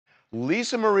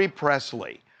Lisa Marie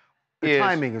Presley The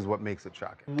timing is what makes it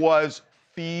shocking. was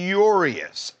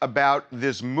furious about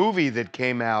this movie that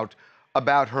came out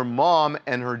about her mom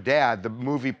and her dad, the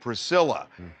movie Priscilla,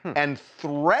 and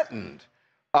threatened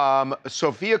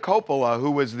Sofia Coppola,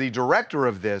 who was the director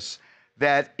of this,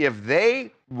 that if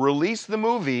they released the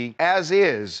movie as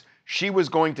is, she was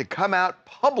going to come out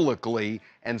publicly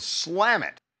and slam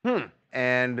it.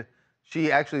 And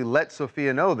she actually let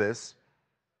Sophia know this,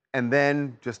 and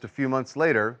then just a few months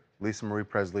later, Lisa Marie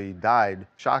Presley died,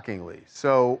 shockingly.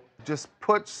 So just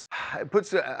puts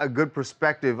a good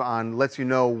perspective on, lets you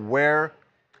know where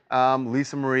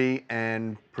Lisa Marie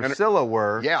and Priscilla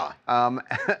were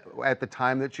at the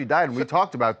time that she died. And we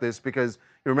talked about this because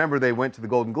you remember they went to the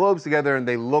Golden Globes together and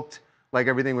they looked like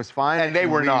everything was fine. And they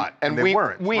were not. And they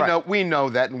weren't. We know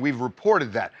that, and we've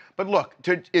reported that. But look,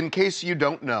 in case you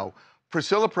don't know,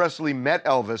 Priscilla Presley met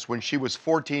Elvis when she was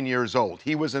 14 years old.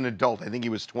 He was an adult. I think he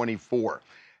was 24.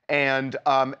 And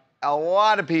a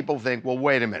lot of people think, well,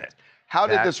 wait a minute. How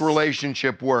did this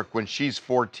relationship work when she's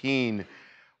 14?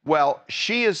 Well,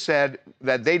 she has said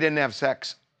that they didn't have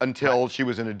sex until she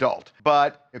was an adult.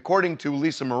 But according to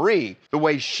Lisa Marie, the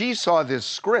way she saw this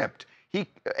script,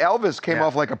 Elvis came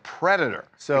off like a predator.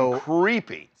 So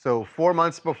creepy. So 4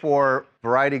 months before,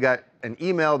 Variety got an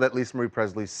email that Lisa Marie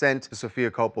Presley sent to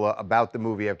Sofia Coppola about the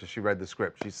movie after she read the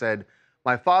script. She said,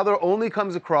 "My father only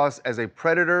comes across as a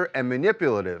predator and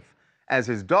manipulative. As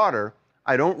his daughter,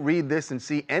 I don't read this and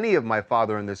see any of my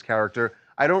father in this character.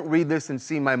 I don't read this and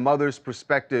see my mother's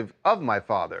perspective of my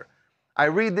father. I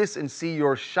read this and see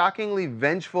your shockingly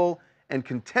vengeful and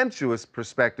contemptuous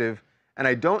perspective, and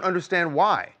I don't understand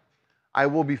why. I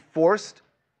will be forced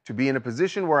to be in a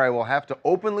position where I will have to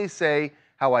openly say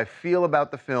how I feel about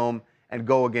the film and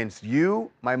go against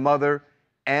you, my mother,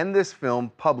 and this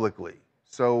film publicly."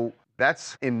 So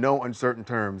that's in no uncertain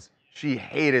terms. She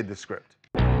hated the script.